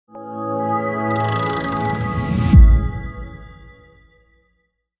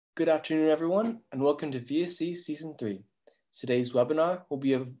Good afternoon, everyone, and welcome to VSC Season 3. Today's webinar will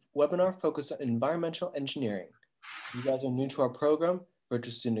be a webinar focused on environmental engineering. If you guys are new to our program,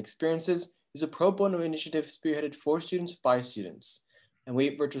 Virtual Student Experiences is a pro bono initiative spearheaded for students by students. And we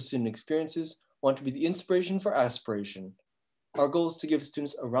at Virtual Student Experiences want to be the inspiration for aspiration. Our goal is to give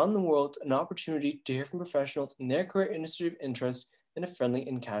students around the world an opportunity to hear from professionals in their career industry of interest in a friendly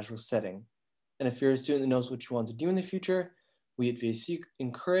and casual setting. And if you're a student that knows what you want to do in the future, we at VSC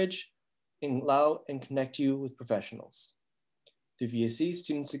encourage, allow, and connect you with professionals. Through VSC,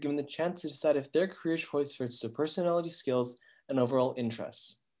 students are given the chance to decide if their career choice fits their personality, skills, and overall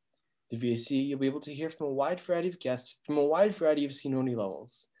interests. Through VSC, you'll be able to hear from a wide variety of guests from a wide variety of seniority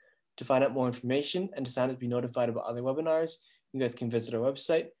levels. To find out more information and to sign up to be notified about other webinars, you guys can visit our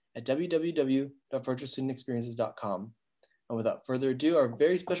website at www.virtualstudentexperiences.com. And without further ado, our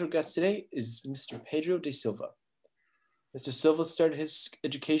very special guest today is Mr. Pedro de Silva. Mr. Silva started his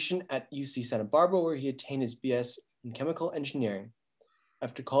education at UC Santa Barbara, where he attained his BS in chemical engineering.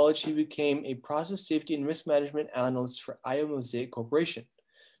 After college, he became a process safety and risk management analyst for IO Mosaic Corporation.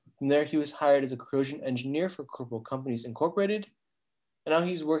 From there, he was hired as a corrosion engineer for Corporal Companies Incorporated. And now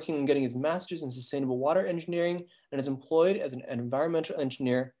he's working on getting his master's in sustainable water engineering and is employed as an environmental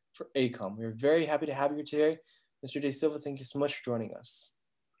engineer for AECOM. We're very happy to have you here today. Mr. De Silva, thank you so much for joining us.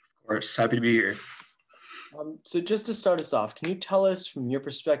 Of course, happy to be here. So just to start us off, can you tell us from your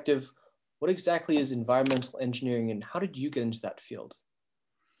perspective, what exactly is environmental engineering and how did you get into that field?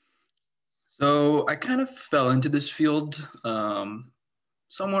 So I kind of fell into this field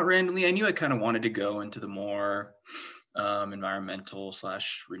somewhat randomly. I knew I kind of wanted to go into the more environmental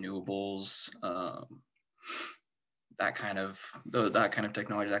 / renewables, that kind of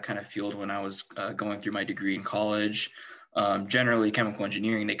technology, that kind of field when I was going through my degree in college. Generally, chemical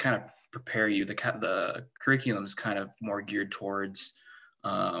engineering, they kind of prepare you. The curriculum is kind of more geared towards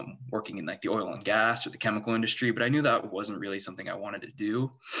working in like the oil and gas or the chemical industry, but I knew that wasn't really something I wanted to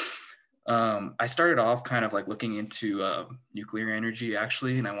do. I started off kind of like looking into nuclear energy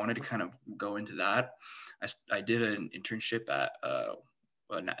actually, and I wanted to kind of go into that. I did an internship at a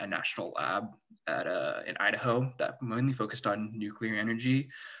national lab in Idaho that mainly focused on nuclear energy,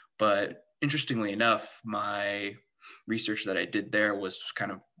 but interestingly enough, my research that I did there was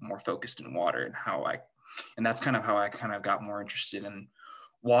kind of more focused in water and that's kind of how I kind of got more interested in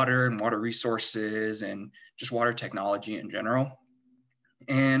water and water resources and just water technology in general.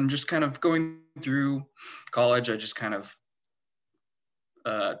 And just kind of going through college, I just kind of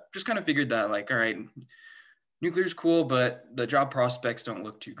figured that like, all right, nuclear is cool, but the job prospects don't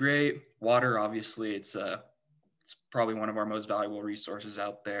look too great. Water, obviously, it's probably one of our most valuable resources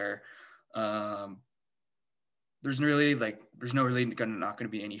out there. There's not really going to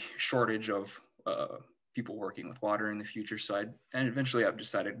be any shortage of people working with water in the future. So eventually I've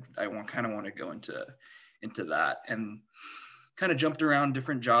decided I kind of want to go into that, and kind of jumped around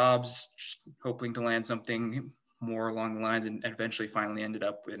different jobs, just hoping to land something more along the lines, and eventually finally ended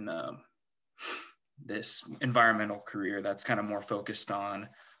up in this environmental career that's kind of more focused on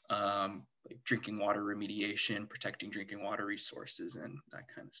like drinking water remediation, protecting drinking water resources, and that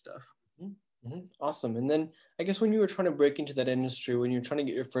kind of stuff. Mm-hmm. Awesome. And then I guess when you were trying to break into that industry, when you were trying to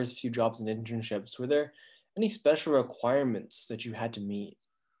get your first few jobs and internships, were there any special requirements that you had to meet?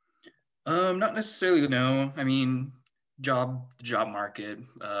 Not necessarily, no. I mean, the job market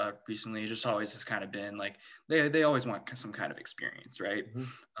recently just always has kind of been like, they always want some kind of experience, right?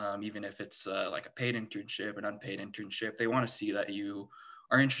 Mm-hmm. Even if it's like a paid internship, an unpaid internship, they want to see that you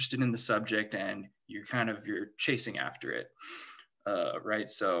are interested in the subject and you're chasing after it, right?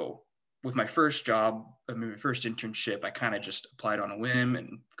 So with my first job, my first internship, I kind of just applied on a whim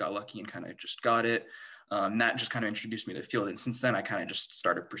and got lucky and kind of just got it. That just kind of introduced me to the field. And since then, I kind of just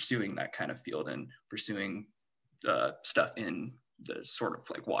started pursuing that kind of field and pursuing stuff in the sort of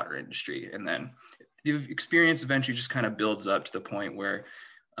like water industry. And then the experience eventually just kind of builds up to the point where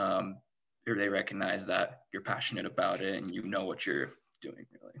they recognize that you're passionate about it and you know what you're doing,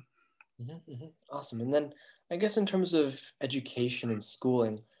 really. Mm-hmm, mm-hmm. Awesome. And then I guess in terms of education and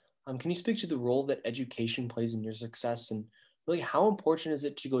schooling, can you speak to the role that education plays in your success, and really how important is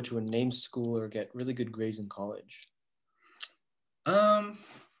it to go to a named school or get really good grades in college? I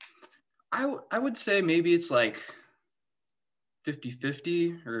would say maybe it's like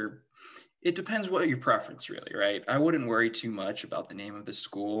 50-50, or it depends what your preference really, right? I wouldn't worry too much about the name of the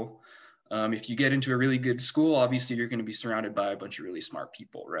school. If you get into a really good school, obviously you're going to be surrounded by a bunch of really smart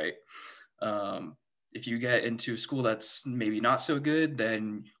people, right? If you get into a school that's maybe not so good,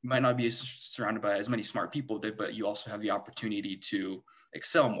 then you might not be surrounded by as many smart people, but you also have the opportunity to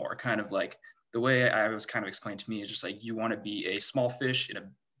excel more. Kind of like the way I was kind of explained to me is just like, you want to be a small fish in a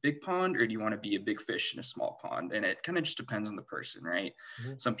big pond, or do you want to be a big fish in a small pond? And it kind of just depends on the person, right?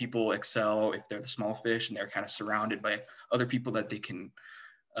 Mm-hmm. Some people excel if they're the small fish and they're kind of surrounded by other people that they can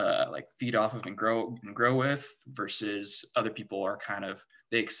like feed off of and grow with, versus other people are kind of,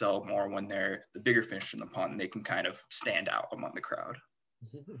 they excel more when they're the bigger fish in the pond and they can kind of stand out among the crowd.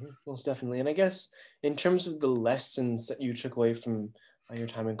 Most definitely. And I guess in terms of the lessons that you took away from your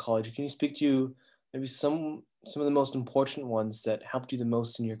time in college, can you speak to maybe some of the most important ones that helped you the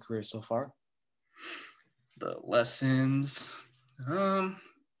most in your career so far? The lessons, I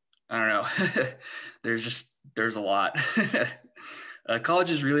don't know. there's a lot. College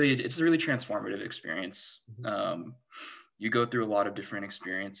is it's a really transformative experience. You go through a lot of different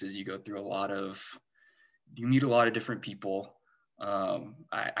experiences. You meet a lot of different people.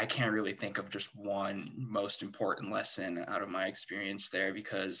 I can't really think of just one most important lesson out of my experience there,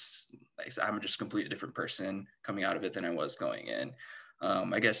 because like I said, I'm just a completely different person coming out of it than I was going in.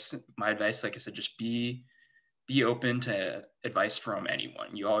 I guess my advice, like I said, just be open to advice from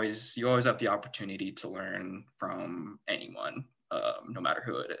anyone. You always have the opportunity to learn from anyone, no matter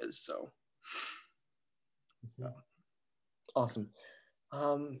who it is. So, Awesome.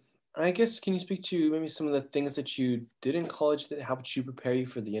 I guess, can you speak to maybe some of the things that you did in college that helped you prepare you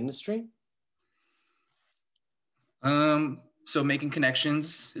for the industry? So making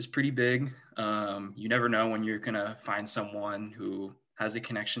connections is pretty big. You never know when you're gonna find someone who has a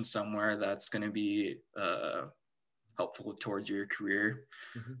connection somewhere that's gonna be helpful towards your career.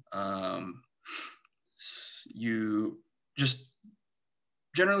 You just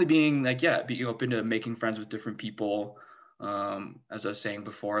generally being like, be open to making friends with different people. As I was saying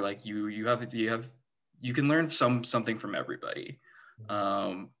before, like you can learn something from everybody.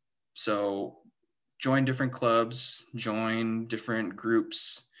 So join different clubs, join different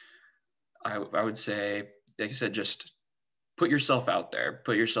groups. I would say, like I said, just put yourself out there,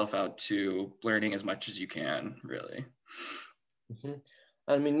 put yourself out to learning as much as you can, really.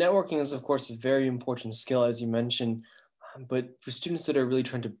 I mean, networking is, of course, a very important skill, as you mentioned. But for students that are really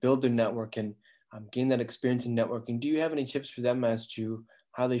trying to build their network and gain that experience in networking, do you have any tips for them as to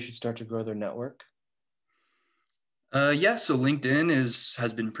how they should start to grow their network? So LinkedIn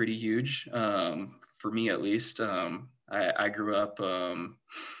has been pretty huge, for me at least. I grew up in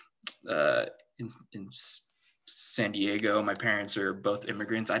San Diego. My parents are both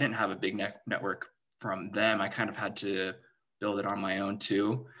immigrants. I didn't have a big network from them. I kind of had to build it on my own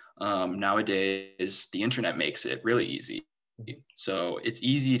too. Nowadays, the internet makes it really easy. So it's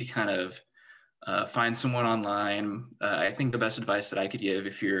easy to kind of find someone online. I think the best advice that I could give,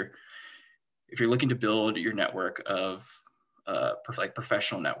 if you're looking to build your network of like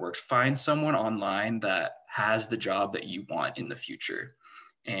professional networks, find someone online that has the job that you want in the future,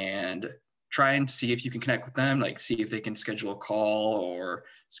 and try and see if you can connect with them, like see if they can schedule a call or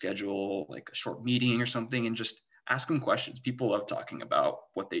schedule like a short meeting or something, and just ask them questions. People love talking about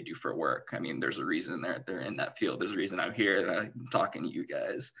what they do for work. I mean, there's a reason they're in that field. There's a reason I'm here and I'm talking to you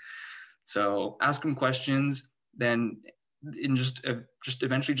guys. So ask them questions, then and just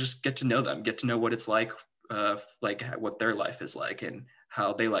eventually just get to know them, get to know what it's like what their life is like and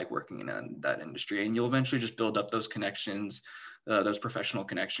how they like working in that industry. And you'll eventually just build up those connections, those professional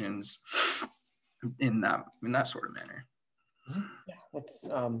connections in that sort of manner. Yeah, that's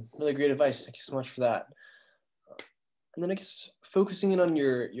really great advice. Thank you so much for that. And then I guess focusing in on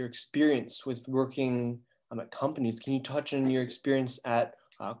your experience with working at companies, can you touch on your experience at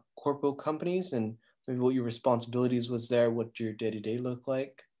corporate companies and maybe what your responsibilities was there, what your day-to-day looked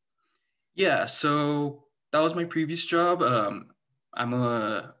like? Yeah, so that was my previous job.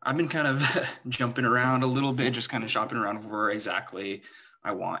 I've been kind of jumping around a little bit, just kind of shopping around where exactly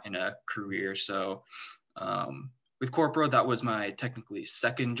I want in a career. So with corporate, that was my technically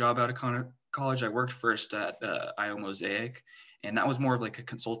second job out of college. I worked first at IO Mosaic, and that was more of like a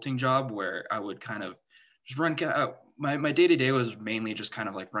consulting job where I would kind of just run my day-to-day was mainly just kind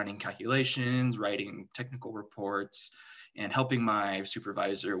of like running calculations, writing technical reports, and helping my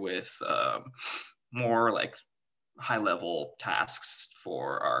supervisor with more like high-level tasks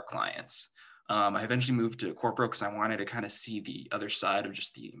for our clients. I eventually moved to corporate because I wanted to kind of see the other side of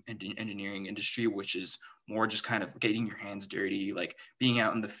just the engineering industry, which is more just kind of getting your hands dirty, like being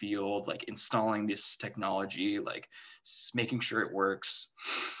out in the field, like installing this technology, like making sure it works.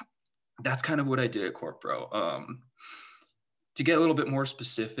 That's kind of what I did at Corpro. To get a little bit more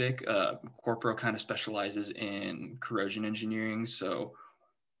specific, Corpro kind of specializes in corrosion engineering. So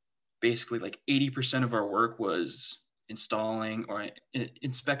basically like 80% of our work was installing or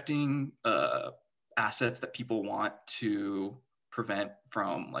inspecting assets that people want to prevent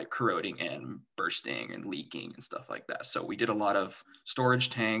from like corroding and bursting and leaking and stuff like that. So we did a lot of storage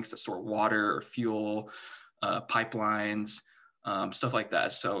tanks that store water or fuel, pipelines, stuff like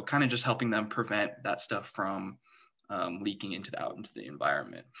that. So kind of just helping them prevent that stuff from leaking out into the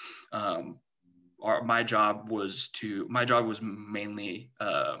environment. My job was mainly,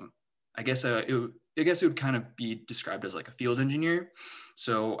 I guess it would kind of be described as like a field engineer.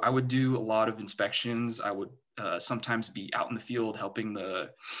 So I would do a lot of inspections. I would sometimes be out in the field helping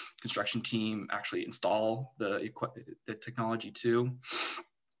the construction team actually install the technology too.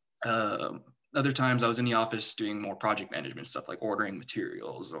 Other times I was in the office doing more project management stuff like ordering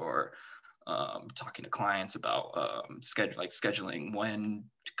materials or talking to clients about scheduling when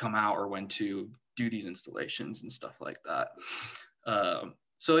to come out or when to do these installations and stuff like that.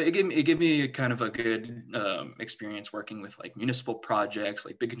 So it gave me kind of a good experience working with like municipal projects,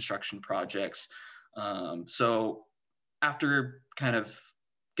 like big construction projects. So after kind of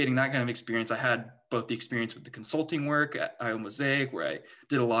getting that kind of experience, I had both the experience with the consulting work at Mosaic, where I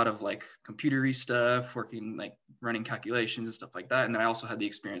did a lot of like computery stuff, working like running calculations and stuff like that. And then I also had the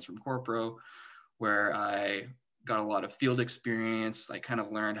experience from Corpro, where I got a lot of field experience. I kind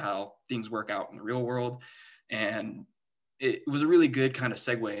of learned how things work out in the real world. And it was a really good kind of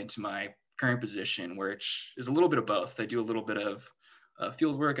segue into my current position, which is a little bit of both. I do a little bit of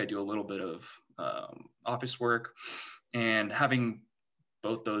field work. I do a little bit of office work, and having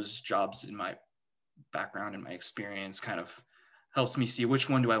both those jobs in my background and my experience kind of helps me see which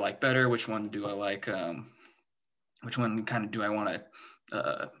one do I like better, which one do I like, which one kind of do I want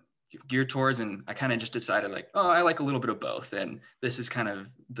to gear towards. And I kind of just decided like, oh, I like a little bit of both. And this is kind of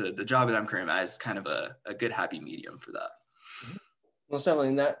the job that I'm currently at is kind of a good happy medium for that. Most definitely,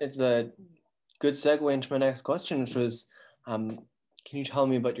 and that it's a good segue into my next question, which was, can you tell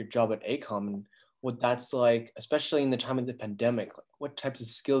me about your job at AECOM and what that's like, especially in the time of the pandemic? Like, what types of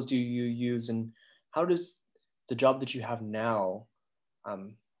skills do you use, and how does the job that you have now,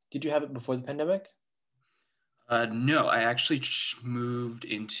 did you have it before the pandemic? No, I actually moved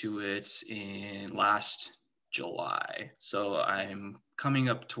into it in last July. So I'm coming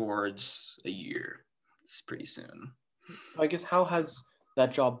up towards a year. It's pretty soon. So I guess, how has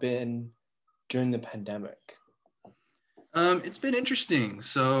that job been during the pandemic? It's been interesting.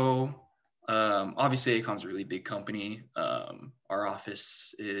 So obviously AECOM's a really big company. Our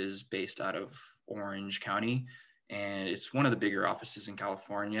office is based out of Orange County, and it's one of the bigger offices in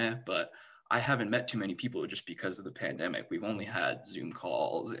California, but I haven't met too many people just because of the pandemic. We've only had Zoom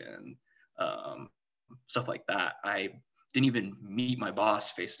calls and stuff like that. I didn't even meet my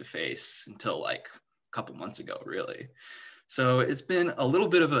boss face to face until like a couple months ago, really. So it's been a little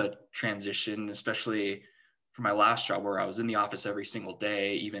bit of a transition, especially for my last job where I was in the office every single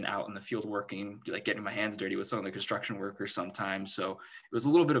day, even out in the field working, like getting my hands dirty with some of the construction workers sometimes. So it was a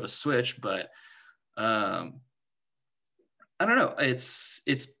little bit of a switch, but I don't know. It's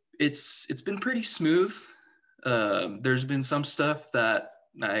been pretty smooth. There's been some stuff that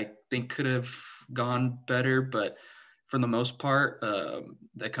I think could have gone better, but for the most part,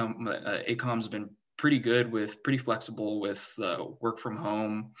 AECOM's been pretty flexible with work from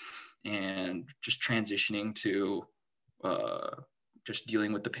home and just transitioning to just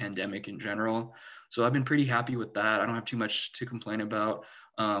dealing with the pandemic in general. So I've been pretty happy with that. I don't have too much to complain about.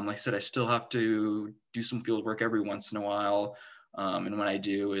 Like I said, I still have to do some field work every once in a while. And when I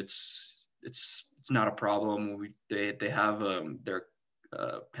do, it's not a problem. They have their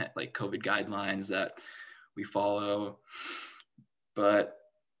like COVID guidelines that we follow. But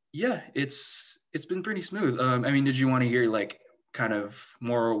yeah, it's been pretty smooth. I mean, did you want to hear like kind of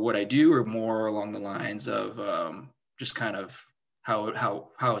more what I do, or more along the lines of just kind of how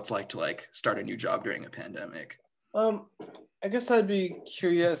it's like to like start a new job during a pandemic? I guess I'd be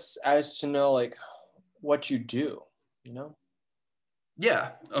curious as to know like what you do, you know?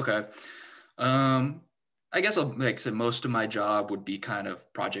 Yeah. Okay. I guess like I said, most of my job would be kind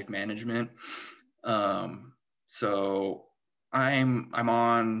of project management. So I'm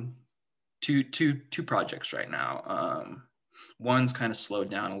on two projects right now. One's kind of slowed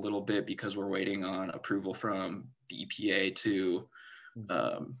down a little bit because we're waiting on approval from the EPA to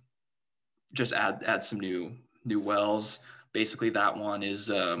just add some new wells. Basically, that one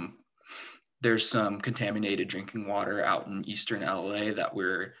is there's some contaminated drinking water out in eastern LA that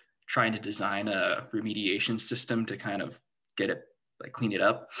we're trying to design a remediation system to kind of get it, like clean it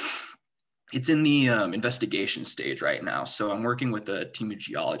up. It's in the investigation stage right now. So I'm working with a team of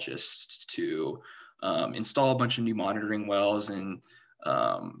geologists to install a bunch of new monitoring wells and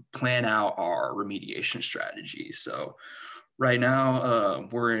plan out our remediation strategy. So right now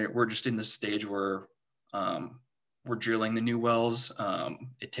we're just in the stage where we're drilling the new wells,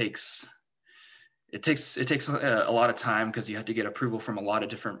 it takes a lot of time because you have to get approval from a lot of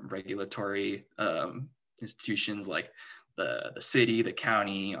different regulatory institutions, like the city, the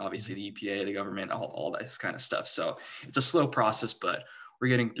county, obviously the EPA, the government, all that kind of stuff. So it's a slow process, but we're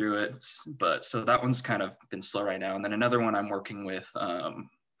getting through it. But so that one's kind of been slow right now. And then another one I'm working with,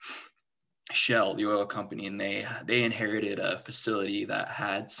 Shell, the oil company, and they inherited a facility that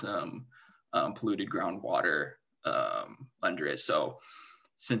had some polluted groundwater under it. So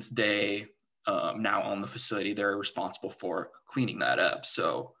since they now own the facility, they're responsible for cleaning that up.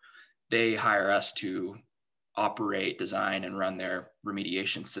 So they hire us to operate, design, and run their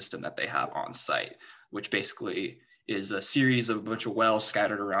remediation system that they have on site, which basically is a series of a bunch of wells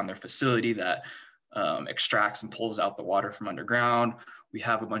scattered around their facility that extracts and pulls out the water from underground. We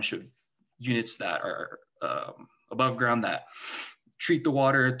have a bunch of units that are above ground that treat the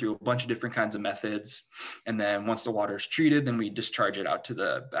water through a bunch of different kinds of methods. And then once the water is treated, then we discharge it out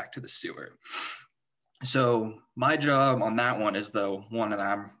back to the sewer. So my job on that one is the one that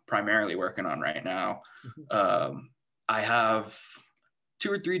I'm primarily working on right now. I have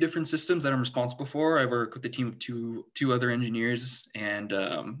 2 or 3 different systems that I'm responsible for. I work with a team of two other engineers and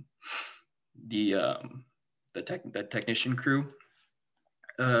the technician crew.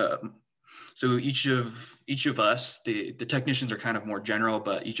 So each of us, the technicians are kind of more general,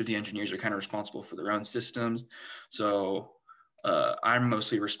 but each of the engineers are kind of responsible for their own systems. So I'm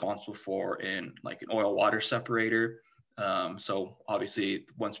mostly responsible for an oil water separator. So obviously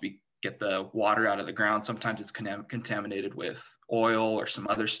once we get the water out of the ground, sometimes it's contaminated with oil or some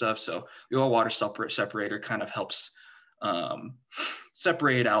other stuff. So the oil water separator kind of helps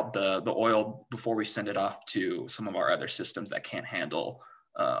separate out the oil before we send it off to some of our other systems that can't handle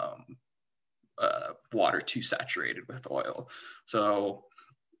water too saturated with oil. So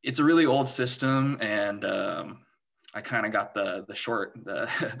it's a really old system, and I kind of got the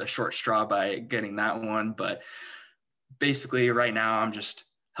short straw by getting that one. But basically right now I'm just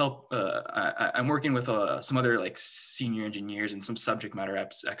I'm working with some other senior engineers and some subject matter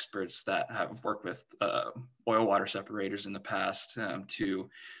experts that have worked with oil water separators in the past to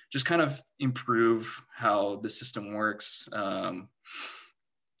just kind of improve how the system works.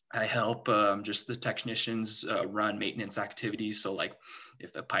 I help just the technicians run maintenance activities. So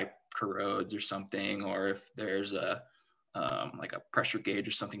if the pipe corrodes or something, or if there's a pressure gauge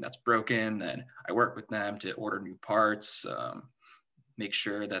or something that's broken, then I work with them to order new parts, make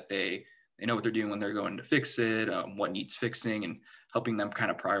sure that they know what they're doing when they're going to fix it, what needs fixing, and helping them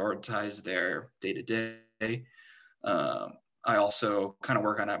kind of prioritize their day-to-day. I also kind of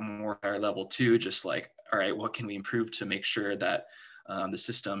work on that more higher level too, just all right, what can we improve to make sure that the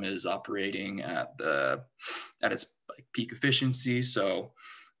system is operating at its peak efficiency. So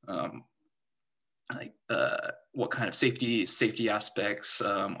what kind of safety aspects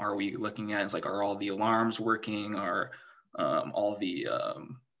are we looking at? It's are all the alarms working? Are all the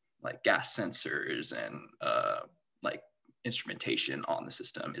gas sensors and instrumentation on the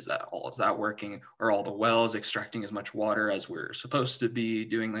system, is that working? Are all the wells extracting as much water as we're supposed to be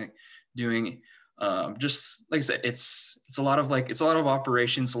doing? Just like I said, it's a lot of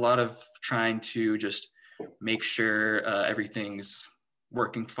operations, a lot of trying to just make sure everything's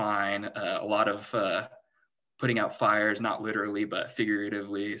working fine, a lot of putting out fires, not literally but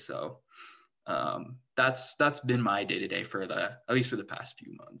figuratively. So that's been my day-to-day at least for the past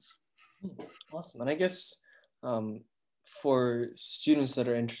few months. Awesome. And I guess for students that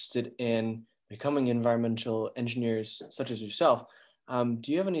are interested in becoming environmental engineers such as yourself,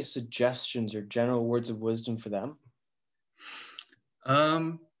 do you have any suggestions or general words of wisdom for them?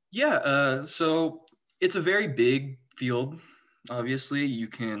 So it's a very big field. Obviously, you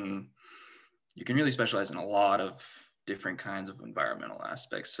can really specialize in a lot of different kinds of environmental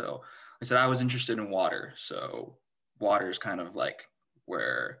aspects. So like I said, I was interested in water. So water is kind of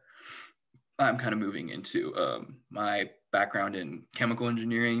where I'm kind of moving into. My background in chemical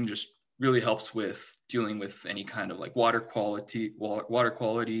engineering just really helps with dealing with any kind of water quality,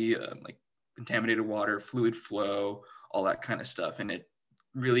 contaminated water, fluid flow, all that kind of stuff. And it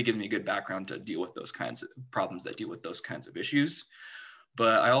really gives me a good background to deal with those kinds of problems that deal with those kinds of issues.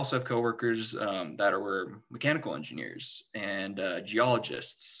 But I also have coworkers that were mechanical engineers and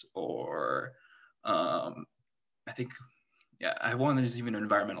geologists, or I think, I have one that's even an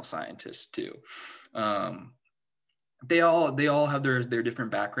environmental scientist too. They all have their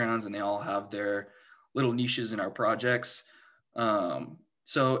different backgrounds, and they all have their little niches in our projects.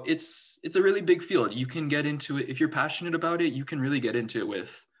 So it's a really big field. You can get into it if you're passionate about it. You can really get into it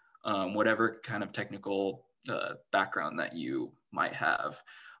with whatever kind of technical background that you might have.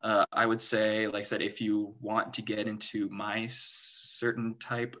 I would say, like I said, if you want to get into my certain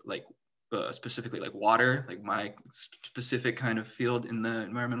type, like specifically like water, like my specific kind of field in the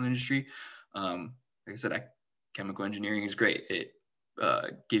environmental industry, like I said, chemical engineering is great. It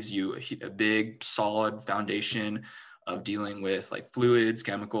gives you a big, solid foundation of dealing with like fluids,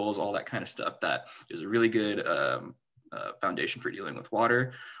 chemicals, all that kind of stuff. That is a really good foundation for dealing with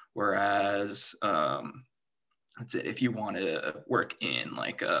water. Whereas that's it. If you want to work in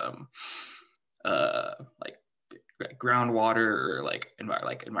like groundwater or like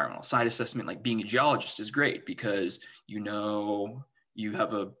environmental site assessment, like being a geologist is great because you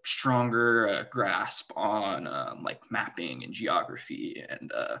have a stronger grasp on like mapping and geography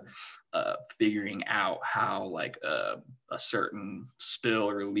and figuring out how like a certain spill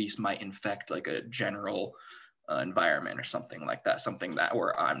or release might infect like a general environment or something like that, something that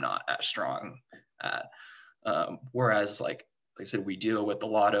where I'm not as strong at. Whereas like I said, we deal with a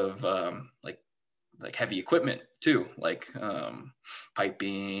lot of like heavy equipment too, like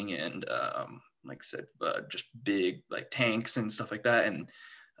piping and like I said, just big like tanks and stuff like that. And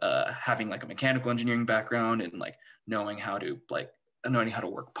having like a mechanical engineering background and like knowing how to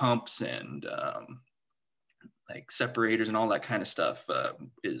work pumps and like separators and all that kind of stuff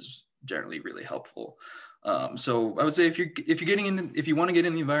is generally really helpful. So I would say if you want to get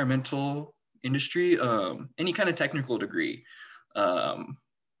in the environmental industry, any kind of technical degree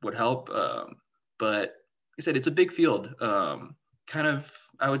would help. But like I said, it's a big field.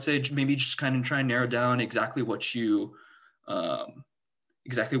 I would say maybe just kind of try and narrow down exactly what you kind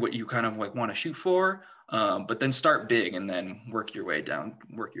of like want to shoot for, but then start big and then work your way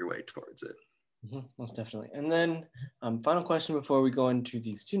towards it. Most definitely. And then final question before we go into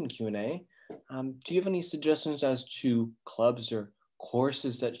the student Q&A. Do you have any suggestions as to clubs or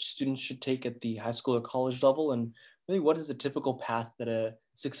courses that students should take at the high school or college level? And really, what is the typical path that a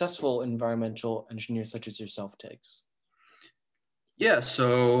successful environmental engineer such as yourself takes? Yeah,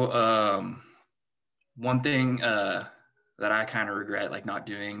 so one thing that I kind of regret like not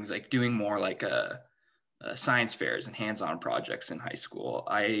doing is like doing more like science fairs and hands-on projects in high school.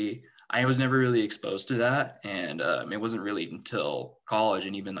 I was never really exposed to that, and it wasn't really until college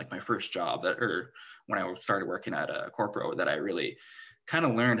and even like my first job or when I started working at a corporate that I really kind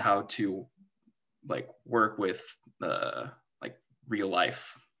of learned how to like work with like real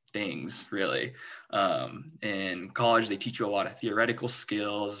life things really. In college they teach you a lot of theoretical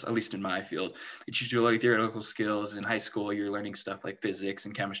skills, at least in my field. They teach you a lot of theoretical skills. In high school you're learning stuff like physics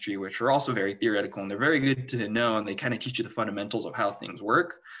and chemistry, which are also very theoretical and they're very good to know, and they kind of teach you the fundamentals of how things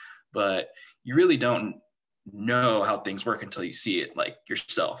work, but you really don't know how things work until you see it like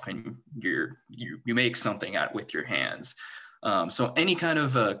yourself and you make something out with your hands. So any kind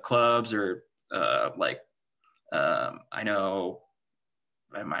of clubs or I know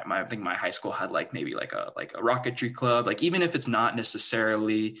I think my high school had like maybe like a rocketry club, like even if it's not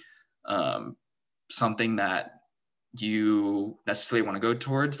necessarily something that you necessarily want to go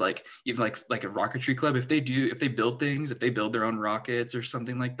towards, like even like a rocketry club, if they build their own rockets or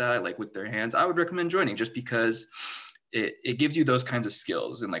something like that, like with their hands, I would recommend joining just because it gives you those kinds of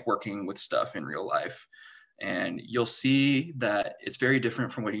skills and like working with stuff in real life. And you'll see that it's very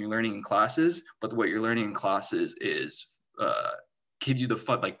different from what you're learning in classes, but what you're learning in classes is gives you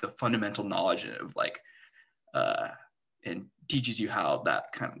the fundamental knowledge of like and teaches you how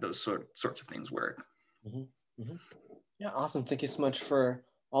that kind of those sorts of things work. Mm-hmm. Mm-hmm. Yeah, awesome. Thank you so much for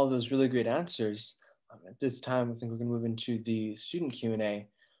all those really great answers. At this time, I think we're going to move into the student Q&A.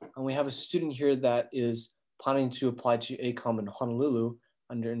 And we have a student here that is planning to apply to ACOM in Honolulu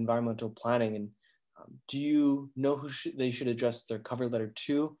under environmental planning. And do you know who they should address their cover letter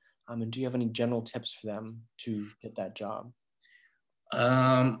to? And do you have any general tips for them to get that job?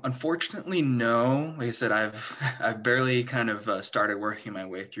 Unfortunately, no. Like I said, I've barely kind of started working my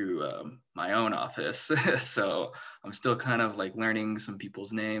way through my own office, so I'm still kind of like learning some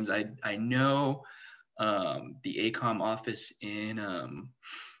people's names. I know the ACOM office in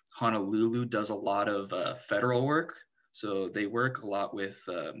Honolulu does a lot of federal work, so they work a lot with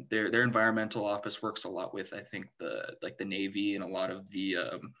their environmental office works a lot with, I think, the Navy and a lot of the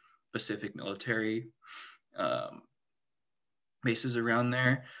Pacific military bases around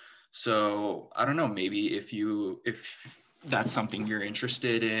there. So I don't know, maybe if that's something you're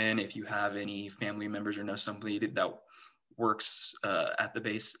interested in, if you have any family members or know somebody that works at the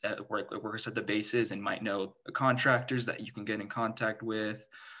base works at the bases and might know the contractors that you can get in contact with,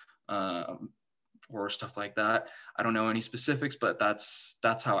 or stuff like that. I don't know any specifics, but that's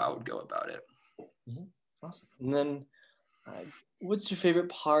how I would go about it. Mm-hmm. Awesome. And then what's your favorite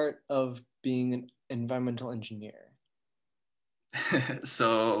part of being an environmental engineer?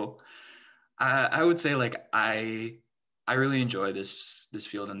 So I would say like I really enjoy this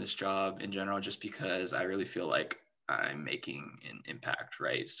field and this job in general, just because I really feel like I'm making an impact,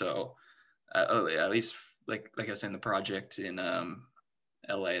 right? So at least like I was saying, the project in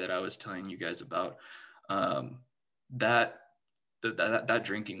LA that I was telling you guys about, um, that that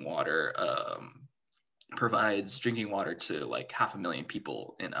drinking water provides drinking water to like 500,000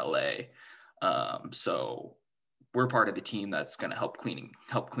 people in LA. So we're part of the team that's going to help clean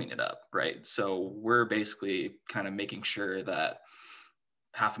it up, right? So we're basically kind of making sure that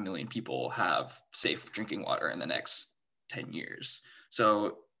 500,000 people have safe drinking water in the next 10 years.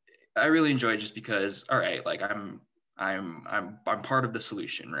 So I really enjoy it, just because, all right, like I'm part of the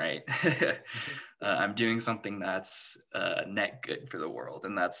solution, right? I'm doing something that's net good for the world,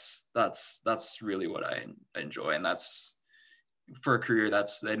 and that's really what I enjoy, and that's, for a career, that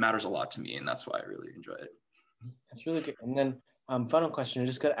matters a lot to me, and that's why I really enjoy it. That's really good. And then final question, I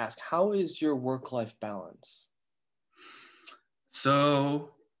just got to ask, how is your work-life balance? So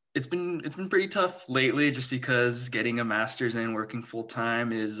it's been pretty tough lately, just because getting a master's and working full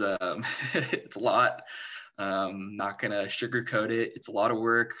time is it's a lot. Not gonna sugarcoat it. It's a lot of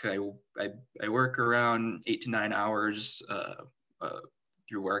work. I work around 8 to 9 hours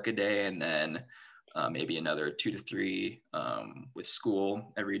through work a day, and then maybe another 2 to 3 with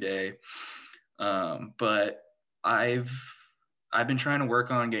school every day. But I've I've been trying to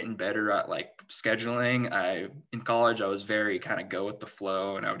work on getting better at like scheduling. In college I was very kind of go with the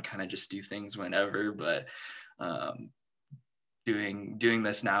flow, and I would kind of just do things whenever. But um, doing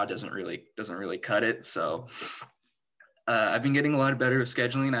this now doesn't really cut it. So I've been getting a lot better at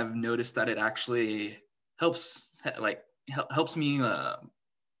scheduling. I've noticed that it actually helps helps me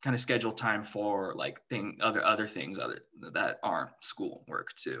kind of schedule time for like other things that aren't school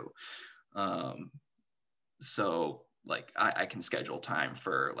work too. Um, so like I can schedule time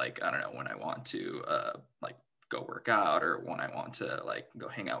for, like, I don't know, when I want to like go work out, or when I want to like go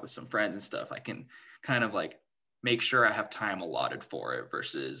hang out with some friends and stuff. I can kind of like make sure I have time allotted for it,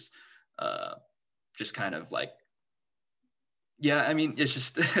 versus just kind of like, yeah, I mean, it's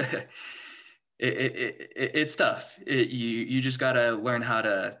just it's tough. You just got to learn how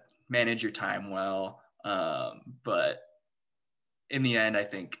to manage your time well. But in the end, I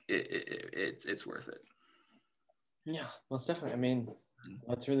think it's worth it. Yeah, most definitely. I mean,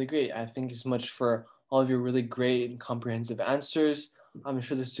 that's really great. I thank you so much for all of your really great and comprehensive answers. I'm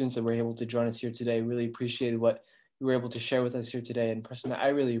sure the students that were able to join us here today really appreciated what you were able to share with us here today. And personally, I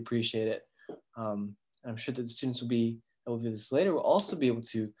really appreciate it. I'm sure that the students will be able to view this later, will also be able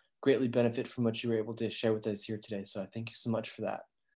to greatly benefit from what you were able to share with us here today. So I thank you so much for that.